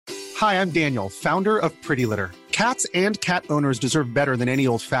Hi, I'm Daniel, founder of Pretty Litter. Cats and cat owners deserve better than any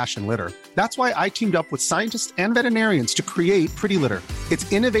old-fashioned litter. That's why I teamed up with scientists and veterinarians to create Pretty Litter.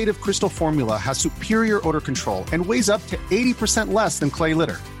 Its innovative crystal formula has superior odor control and weighs up to 80% less than clay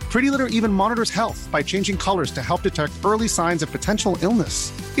litter. Pretty Litter even monitors health by changing colors to help detect early signs of potential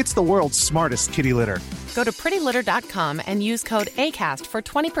illness. It's the world's smartest kitty litter. Go to prettylitter.com and use code ACAST for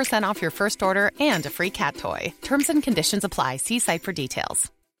 20% off your first order and a free cat toy. Terms and conditions apply. See site for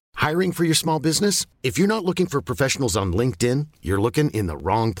details. Hiring for your small business? If you're not looking for professionals on LinkedIn, you're looking in the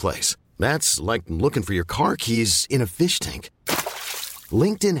wrong place. That's like looking for your car keys in a fish tank.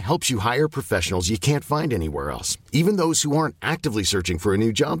 LinkedIn helps you hire professionals you can't find anywhere else, even those who aren't actively searching for a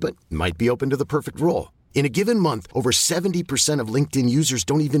new job but might be open to the perfect role. In a given month, over 70% of LinkedIn users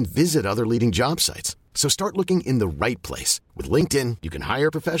don't even visit other leading job sites. So start looking in the right place. With LinkedIn, you can hire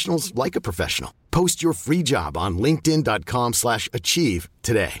professionals like a professional. Post your free job on linkedin.com/achieve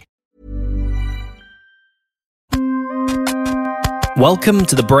today. Welcome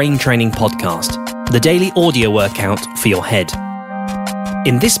to the Brain Training Podcast, the daily audio workout for your head.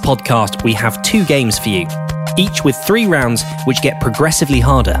 In this podcast, we have 2 games for you, each with 3 rounds which get progressively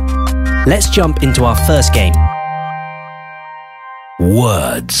harder. Let's jump into our first game.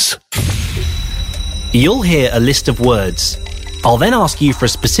 Words. You'll hear a list of words. I'll then ask you for a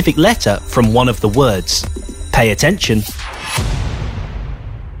specific letter from one of the words. Pay attention.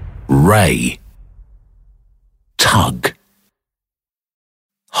 Ray. Tug.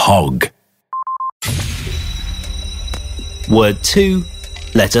 Hog. Word 2,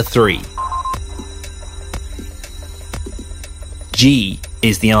 letter 3. G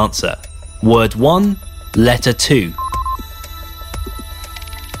is the answer. Word 1, letter 2.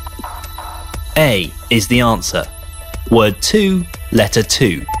 A is the answer. Word 2, letter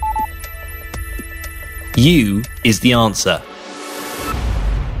 2. U is the answer.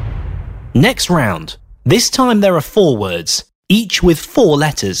 Next round. This time there are 4 words, each with 4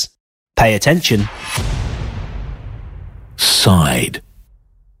 letters. Pay attention. Side.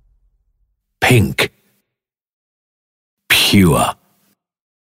 Pink. Pure.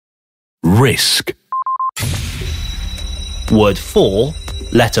 Risk. Word 4,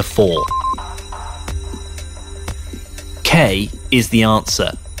 letter 4. K is the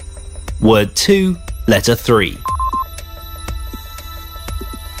answer. Word 2, letter 3.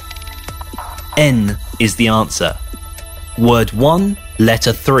 N is the answer. Word 1,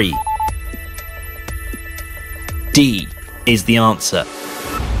 letter 3. D is the answer.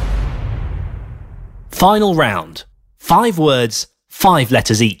 Final round. 5 words, 5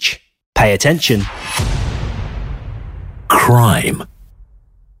 letters each. Pay attention. Crime.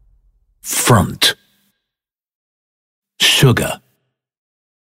 Front. Sugar.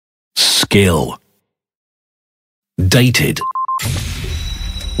 Skill. Dated.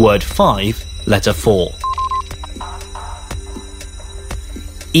 Word 5, letter 4.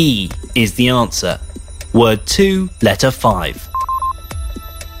 E is the answer. Word 2, letter 5.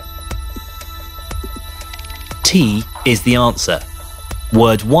 T is the answer.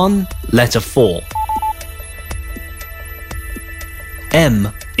 Word 1, letter 4.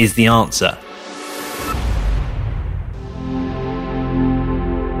 M is the answer.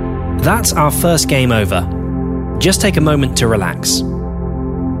 That's our first game over. Just take a moment to relax.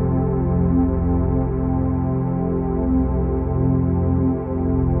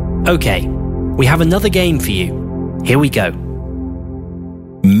 Okay, we have another game for you. Here we go.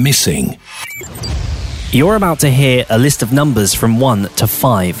 Missing. You're about to hear a list of numbers from 1 to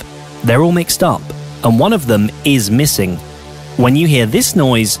 5. They're all mixed up, and one of them is missing. When you hear this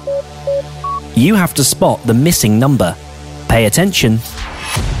noise, you have to spot the missing number. Pay attention.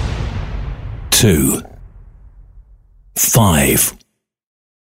 2, 5,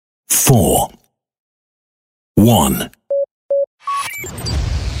 4, 1.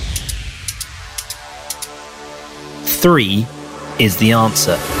 3 is the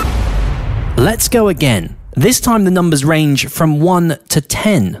answer. Let's go again. This time the numbers range from 1 to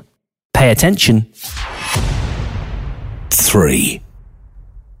 10. Pay attention. 3,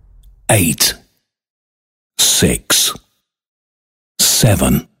 8, 6,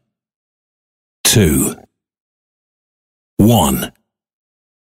 7, 2, 1,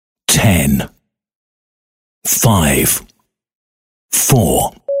 10, 5,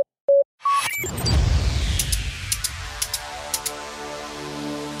 4.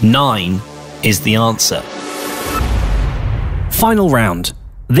 9 is the answer. Final round.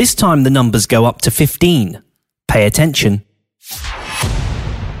 This time the numbers go up to 15. Pay attention.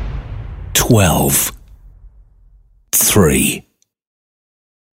 12, 3,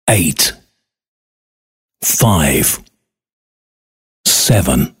 8, 5,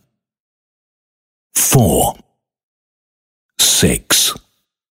 7, 4, 6,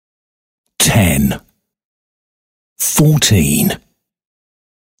 10, 14,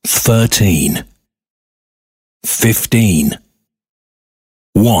 13, 15,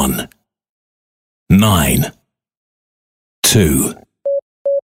 1, 9, 2.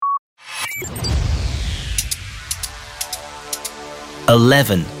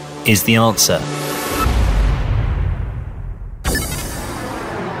 "11 is the answer.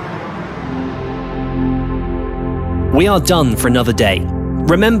 We are done for another day.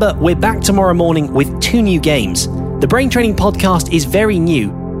 Remember, we're back tomorrow morning with 2 new games. The Brain Training Podcast is very new,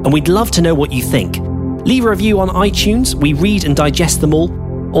 and we'd love to know what you think. Leave a review on iTunes, we read and digest them all,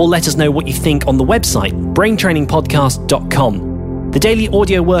 or let us know what you think on the website, braintrainingpodcast.com. The daily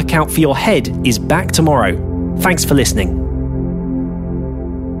audio workout for your head is back tomorrow. Thanks for listening.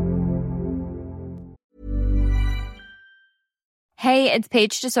 Hey, it's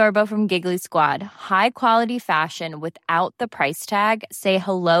Paige DeSorbo from Giggly Squad. High quality fashion without the price tag. Say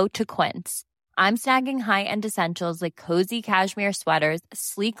hello to Quince. I'm snagging high-end essentials like cozy cashmere sweaters,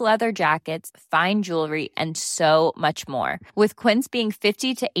 sleek leather jackets, fine jewelry, and so much more. With Quince being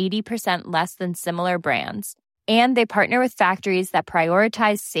 50 to 80% less than similar brands. And they partner with factories that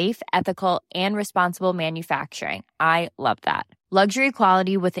prioritize safe, ethical, and responsible manufacturing. I love that. Luxury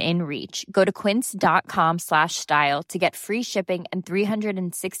quality within reach. Go to quince.com/style to get free shipping and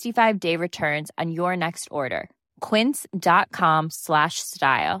 365-day returns on your next order.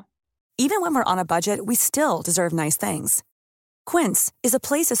 Quince.com/style. Even when we're on a budget, we still deserve nice things. Quince is a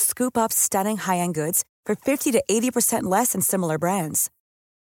place to scoop up stunning high-end goods for 50 to 80% less than similar brands.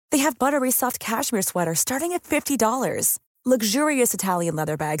 They have buttery soft cashmere sweaters starting at $50, luxurious Italian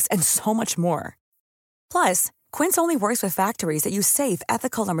leather bags, and so much more. Plus, Quince only works with factories that use safe,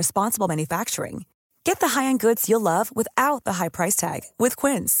 ethical, and responsible manufacturing. Get the high-end goods you'll love without the high price tag with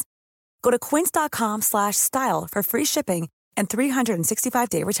Quince. Go to quince.com/style for free shipping and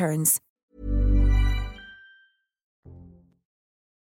 365-day returns.